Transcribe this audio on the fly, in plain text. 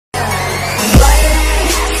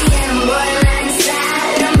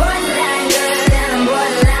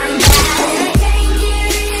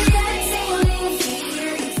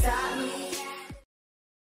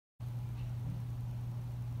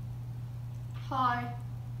Hi,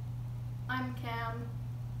 I'm Cam,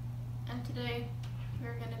 and today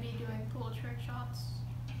we're going to be doing pool trick shots.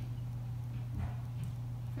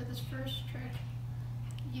 For this first trick,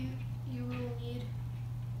 you will need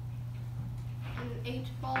an 8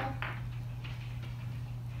 ball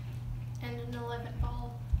and an 11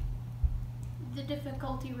 ball. The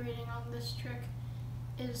difficulty rating on this trick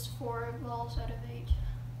is 4 balls out of 8.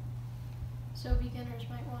 So beginners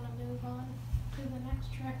might want to move on to the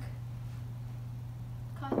next trick.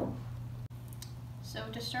 Cut. So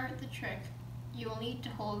to start the trick, you will need to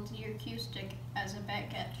hold your cue stick as a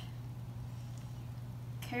baguette.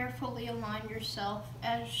 Carefully align yourself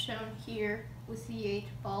as shown here with the 8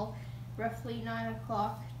 ball, roughly 9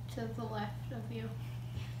 o'clock to the left of you.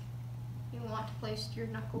 You want to place your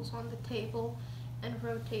knuckles on the table and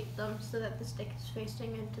rotate them so that the stick is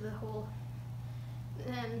facing into the hole.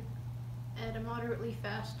 Then, at a moderately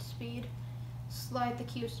fast speed, slide the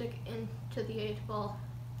cue stick into the 8 ball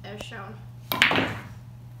as shown.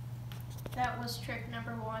 That was trick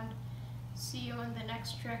number 1. See you in the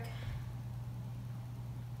next trick.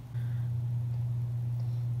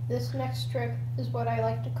 This next trick is what I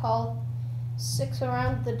like to call 6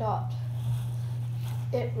 around the dot.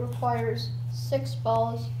 It requires 6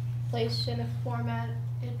 balls placed in a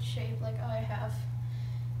formatted shape like I have,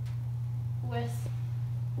 with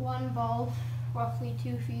 1 ball roughly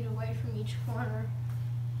 2 feet away from each corner,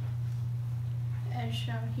 as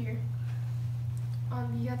shown here.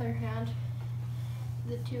 On the other hand,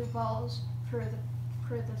 the 2 balls for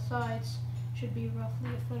the sides should be roughly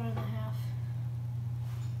 1.5 feet.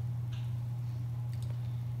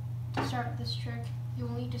 To start this trick, you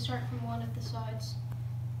will need to start from one of the sides.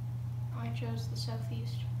 I chose the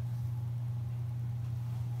southeast.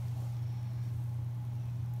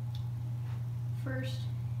 First,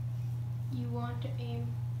 you want to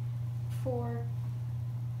aim for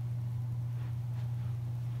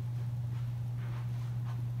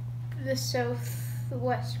the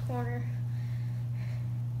southwest corner.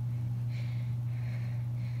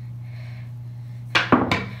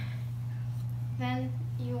 Then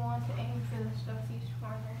you want to aim for the southeast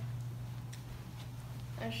corner,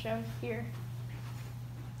 as shown here.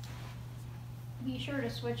 Be sure to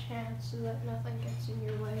switch hands so that nothing gets in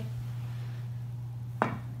your way.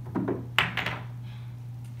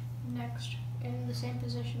 Next, in the same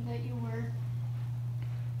position that you were,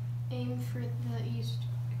 aim for the east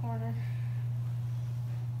corner.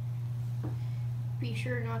 Be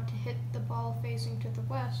sure not to hit the ball facing to the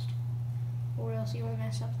west, or else you will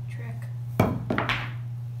mess up the trick.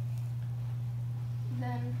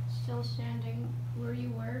 Then, still standing where you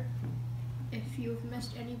were, if you've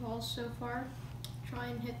missed any balls so far, try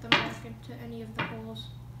and hit them back into any of the holes,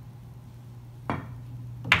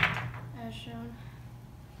 as shown.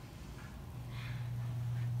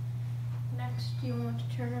 Next, you want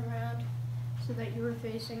to turn around so that you are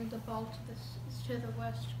facing the ball to the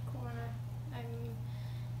west corner.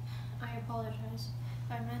 I apologize.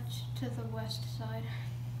 I meant to the west side.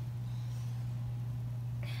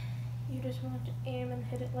 You just want to aim and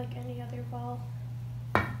hit it like any other ball,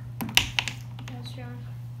 as shown.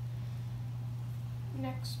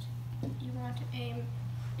 Next, you want to aim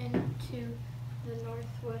into the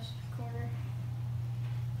northwest corner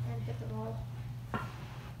and hit the ball.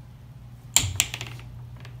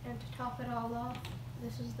 And to top it all off,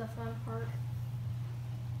 this is the fun part.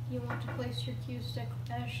 You want to place your cue stick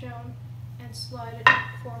as shown and slide it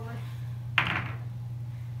forward.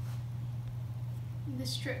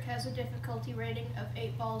 This trick has a difficulty rating of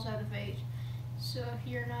 8 balls out of 8, so if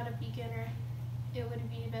you're not a beginner, it would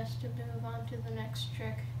be best to move on to the next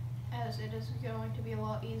trick, as it is going to be a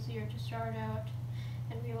lot easier to start out,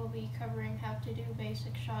 and we will be covering how to do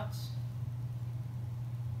basic shots.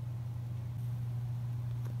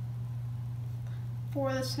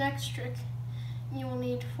 For this next trick, you will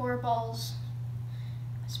need 4 balls.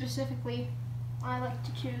 Specifically, I like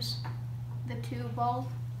to choose the 2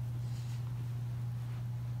 ball,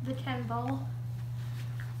 the 10 ball,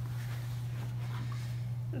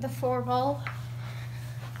 the 4 ball,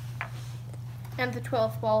 and the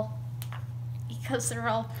 12 ball, because they're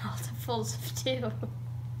all multiples of 2.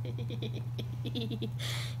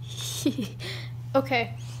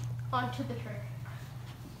 Okay, on to the trick.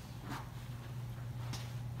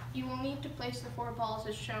 You will need to place the 4 balls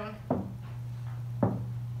as shown,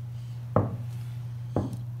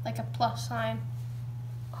 like a plus sign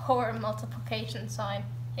or a multiplication sign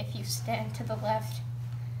if you stand to the left.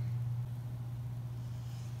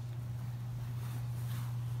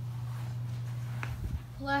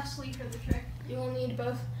 Lastly, for the trick, you will need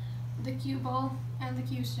both the cue ball and the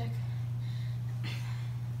cue stick.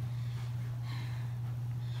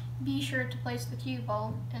 be sure to place the cue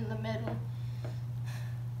ball in the middle.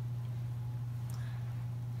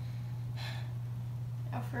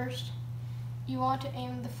 Now first, you want to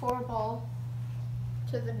aim the 4 ball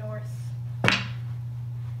to the north.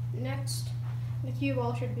 Next, the cue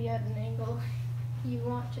ball should be at an angle. You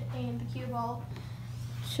want to aim the cue ball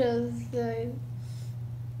to the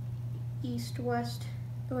east-west.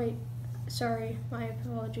 Wait, sorry, my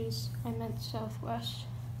apologies. I meant southwest.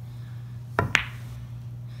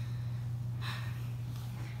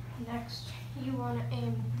 Next, you want to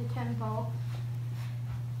aim the 10 ball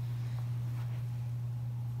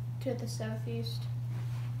to the southeast.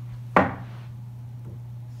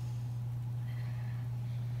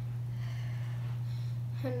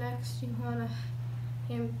 And next, you want to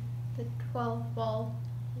aim the 12 ball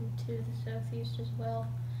into the southeast as well.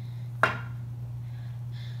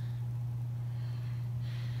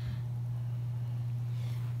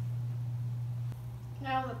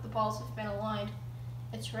 Now that the balls have been aligned,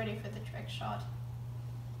 it's ready for the trick shot.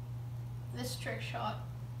 This trick shot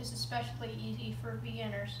is especially easy for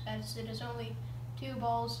beginners as it is only 2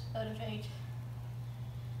 balls out of 8.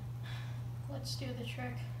 Let's do the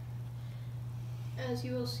trick. As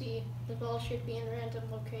you will see, the ball should be in random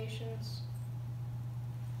locations.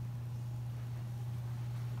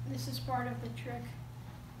 This is part of the trick.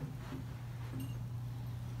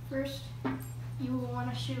 First, you will want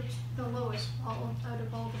to shoot the lowest ball out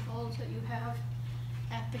of all the balls that you have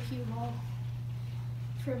at the cue ball.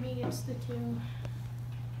 For me, it's the 2.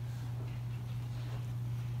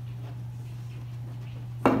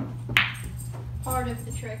 Part of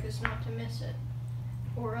the trick is not to miss it,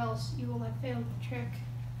 or else you will have failed the trick.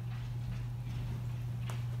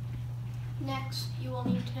 Next, you will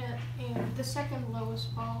need to aim the second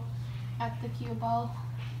lowest ball at the cue ball.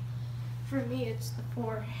 For me, it's the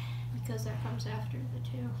 4, because that comes after the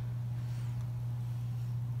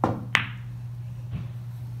 2.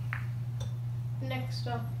 Next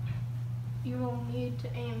up, you will need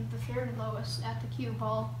to aim the 3rd lowest at the cue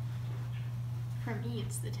ball. For me,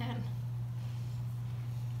 it's the 10.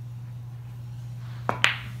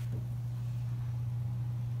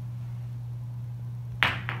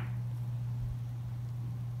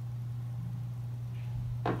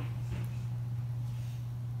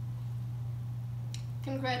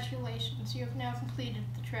 Congratulations, you have now completed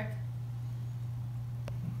the trick.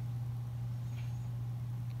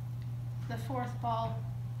 The 4th ball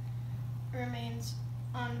remains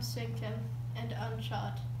unsinken and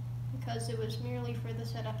unshot because it was merely for the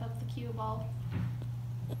setup of the cue ball.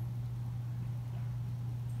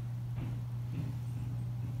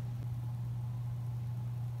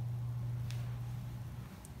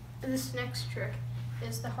 This next trick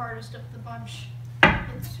is the hardest of the bunch.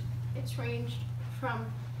 It's ranged from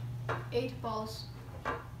 8 balls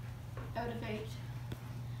out of 8.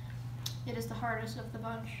 It is the hardest of the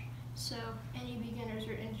bunch, so any beginners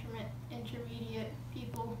or intermediate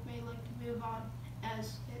people may like to move on,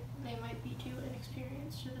 as they might be too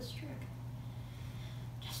inexperienced to this trick.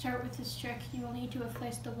 To start with this trick, you will need to have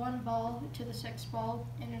placed the 1 ball to the 6th ball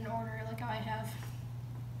in an order like I have.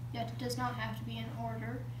 Yet it does not have to be in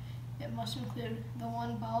order. It must include the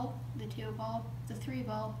 1 ball, the 2 ball, the 3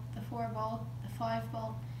 ball, the 4 ball, the 5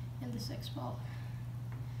 ball, and the 6 ball.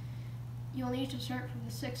 You'll need to start from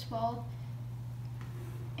the 6 ball,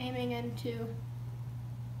 aiming into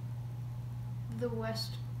the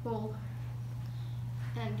west pole.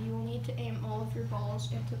 And you will need to aim all of your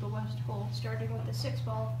balls into the west pole, starting with the 6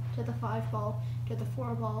 ball, to the 5 ball, to the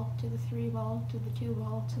 4 ball, to the 3 ball, to the 2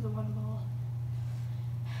 ball, to the 1 ball.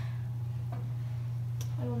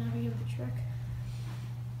 I will now give the trick.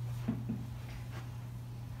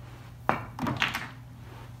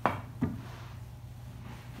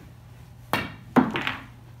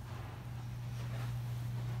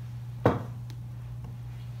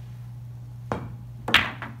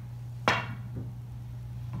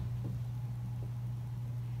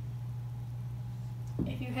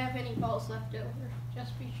 If you have any balls left over,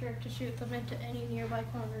 just be sure to shoot them into any nearby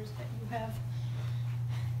corners that you have.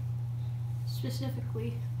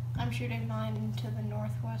 Specifically, I'm shooting mine into the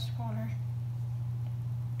northwest corner.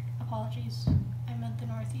 Apologies, I meant the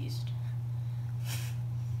northeast.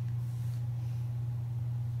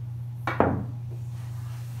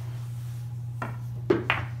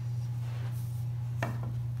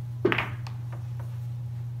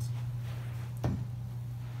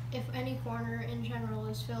 If any corner in general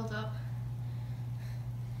is filled up,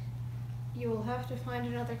 you will have to find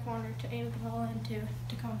another corner to aim the ball into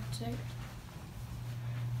to compensate.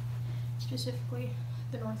 Specifically,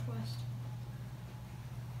 the northwest.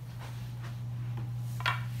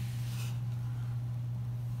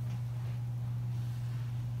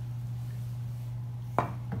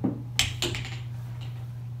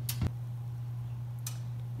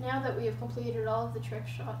 Now that we have completed all of the trick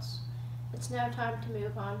shots, it's now time to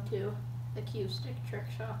move on to the cue stick trick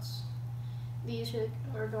shots. These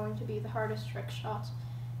are going to be the hardest trick shots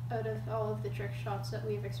out of all of the trick shots that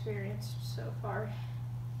we've experienced so far,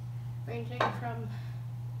 ranging from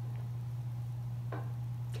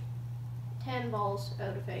 10 balls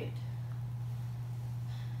out of 8.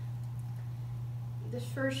 This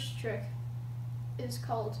first trick is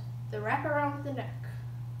called the wrap around the neck,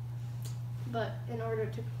 but in order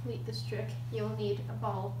to complete this trick, you'll need a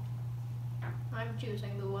ball. I'm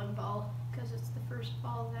choosing the 1 ball because it's the first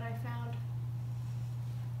ball that I found.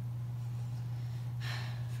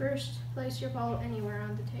 First, place your ball anywhere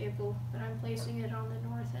on the table, but I'm placing it on the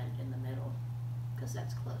north end in the middle because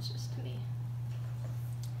that's closest to me.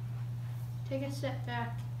 Take a step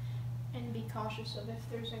back and be cautious of if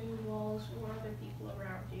there's any walls or other people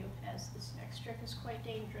around you, as this next trick is quite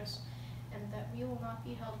dangerous and that we will not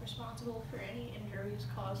be held responsible for any injuries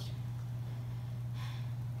caused.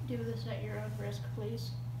 Do this at your own risk,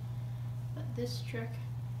 please. But this trick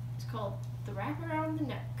is called the wrap around the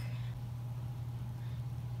neck.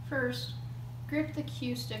 First, grip the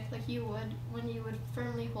cue stick like you would when you would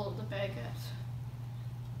firmly hold a baguette.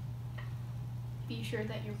 Be sure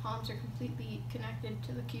that your palms are completely connected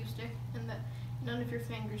to the cue stick and that none of your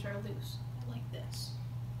fingers are loose, like this.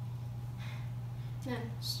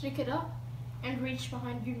 Then stick it up and reach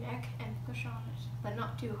behind your neck and push on it, but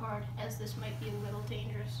not too hard, as this might be a little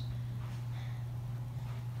dangerous.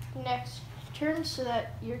 Next, turn so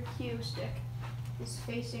that your cue stick is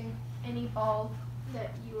facing any ball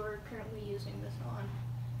that you are currently using this on.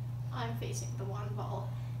 I'm facing the 1 ball.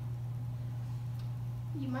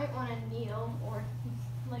 You might want to kneel or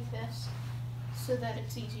like this so that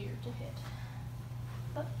it's easier to hit.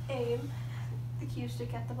 But aim the cue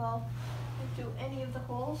stick at the ball into any of the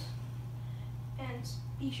holes, and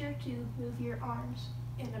be sure to move your arms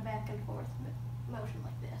in a back and forth motion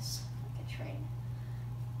like this, like a train.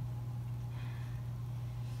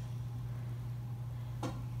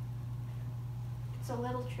 It's a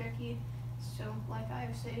little tricky, so like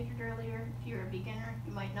I've stated earlier, if you're a beginner,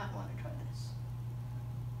 you might not want to try this.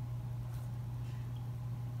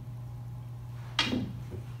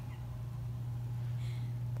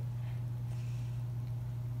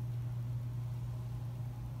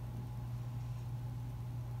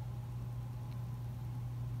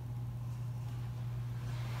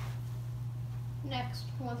 Next,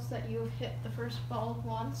 once that you've hit the first ball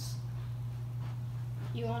once,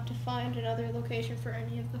 you want to find another location for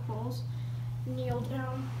any of the holes. Kneel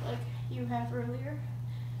down like you have earlier,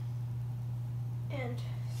 and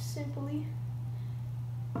simply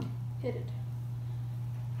hit it.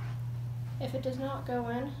 If it does not go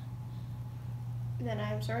in, then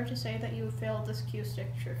I am sorry to say that you have failed this cue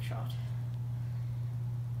stick trick shot.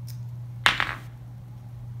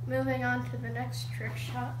 Moving on to the next trick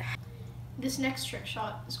shot. This next trick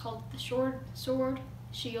shot is called the sword,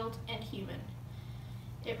 shield, and human.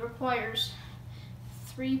 It requires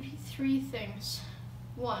three things.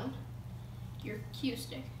 1, your cue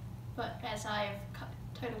stick, but as I have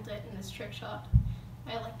titled it in this trick shot,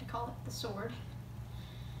 I like to call it the sword.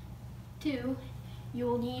 2, you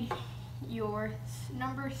will need your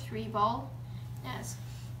number 3 ball, as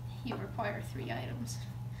you require 3 items.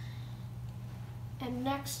 And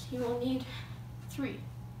next, you will need 3,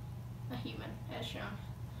 a human, as shown.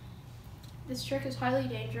 This trick is highly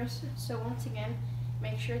dangerous, so once again,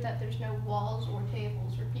 make sure that there's no walls or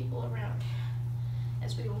tables or people around,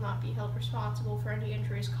 as we will not be held responsible for any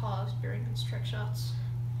injuries caused during these trick shots.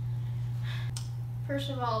 First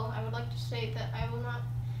of all, I would like to state that I will not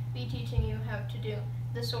be teaching you how to do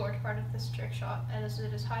the sword part of this trick shot, as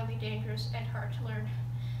it is highly dangerous and hard to learn.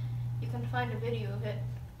 You can find a video of it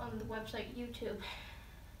on the website YouTube.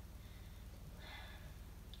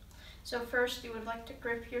 So first, you would like to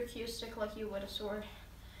grip your cue stick like you would a sword,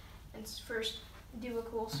 and first do a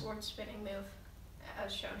cool sword spinning move,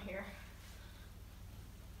 as shown here.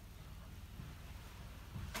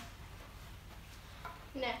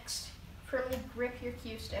 Next, firmly grip your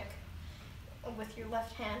cue stick with your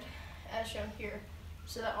left hand, as shown here,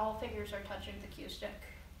 so that all fingers are touching the cue stick.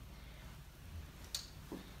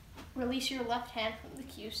 Release your left hand from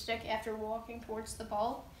the cue stick after walking towards the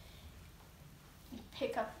ball.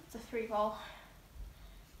 Pick up the 3 ball.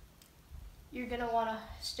 You're going to want to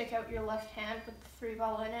stick out your left hand with the 3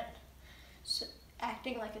 ball in it, so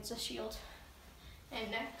acting like it's a shield.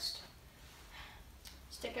 And next,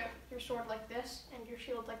 stick out your sword like this and your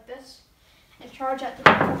shield like this, and charge at the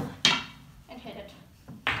ball and hit it.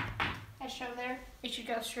 As shown there, it should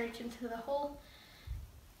go straight into the hole,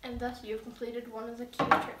 and thus you've completed one of the cue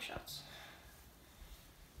trick shots.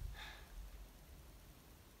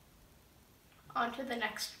 on to the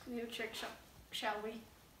next few tricks, shall we?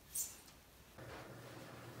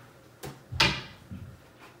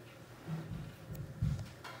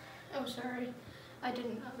 Oh, sorry. I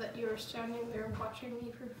didn't know that you were standing there watching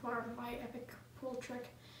me perform my epic pool trick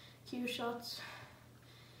cue shots.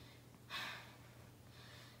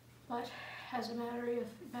 But as a matter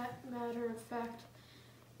of fact,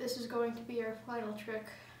 this is going to be our final trick.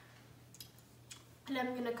 And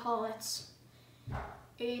I'm going to call it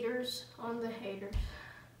Aiders on the Haters.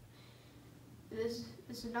 This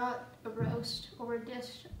is not a roast or a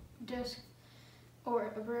disc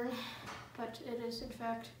or a burn, but it is in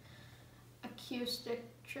fact a cue stick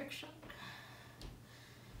trick shot.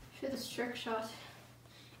 For this trick shot,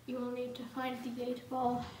 you will need to find the 8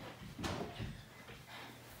 ball.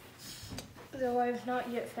 Though I've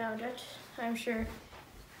not yet found it, I'm sure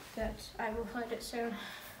that I will find it soon.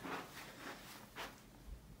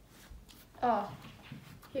 Oh,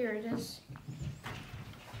 here it is.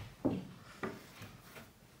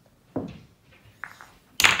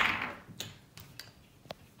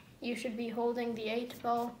 You should be holding the 8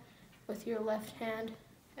 ball with your left hand,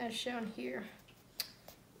 as shown here.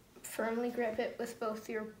 Firmly grip it with both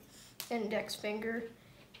your index finger,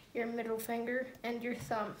 your middle finger, and your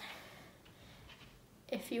thumb.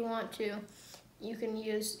 If you want to, you can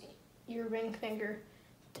use your ring finger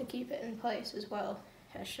to keep it in place as well,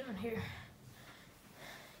 as shown here.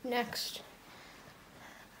 Next,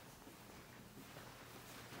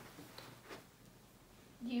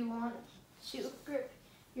 you want to grip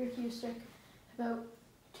your cue stick about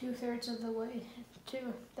 2/3 of the way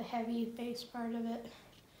to the heavy base part of it,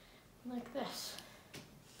 like this.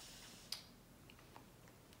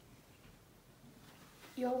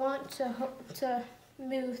 You'll want to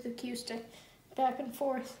move the cue stick back and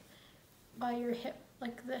forth by your hip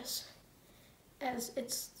like this, as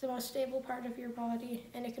it's the most stable part of your body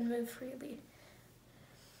and it can move freely.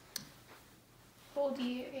 Hold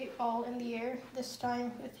the 8 ball in the air, this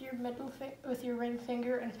time with your ring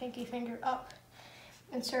finger and pinky finger up,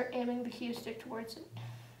 and start aiming the cue stick towards it.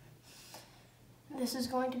 This is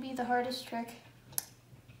going to be the hardest trick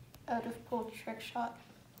out of Pool Trick Shot.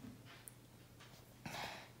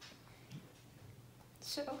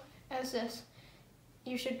 So, as this,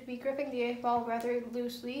 you should be gripping the 8 ball rather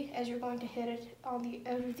loosely as you're going to hit it out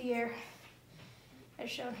of the air, as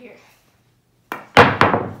shown here.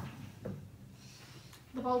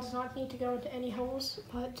 The ball does not need to go into any holes,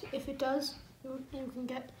 but if it does, you can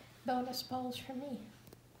get bonus balls from me.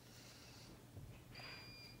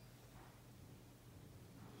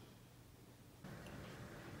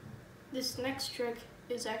 This next trick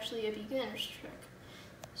is actually a beginner's trick.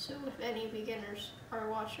 So if any beginners are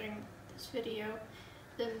watching this video,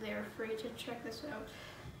 then they're free to check this out.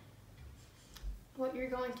 What you're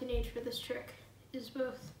going to need for this trick is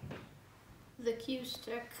both the cue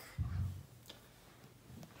stick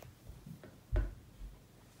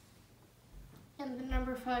and the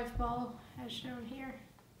number 5 ball, as shown here.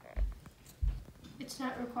 It's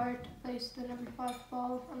not required to place the number 5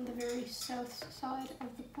 ball on the very south side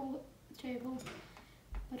of the pool table,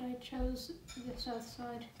 but I chose the south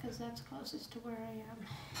side because that's closest to where I am.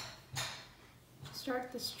 To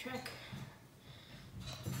start this trick,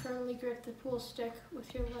 firmly grip the pool stick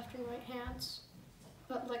with your left and right hands,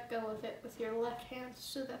 but let go of it with your left hand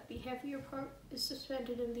so that the heavier part is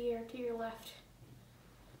suspended in the air to your left.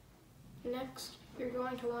 Next, you're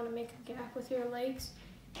going to want to make a gap with your legs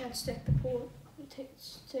and stick the pool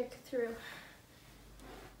stick through.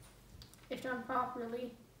 If done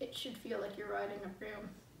properly, it should feel like you're riding a broom,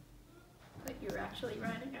 but you're actually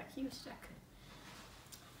riding a cue stick.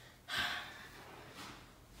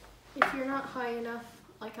 If you're not high enough,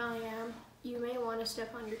 like I am, you may want to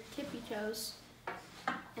step on your tippy toes,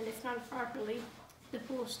 and if done properly, the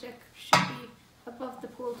pool stick should be above the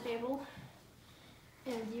pool table,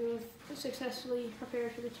 and you've successfully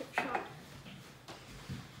prepared for the trick shot.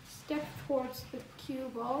 Step towards the cue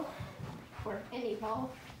ball, or any ball,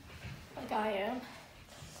 like I am,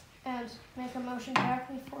 and make a motion back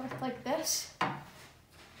and forth like this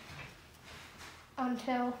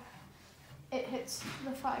until it hits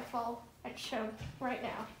the 5 ball as shown right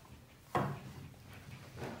now.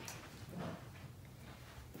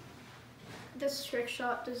 This trick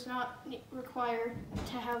shot does not require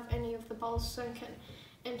to have any of the balls sunken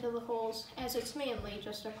into the holes, as it's mainly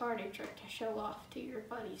just a party trick to show off to your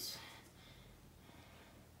buddies.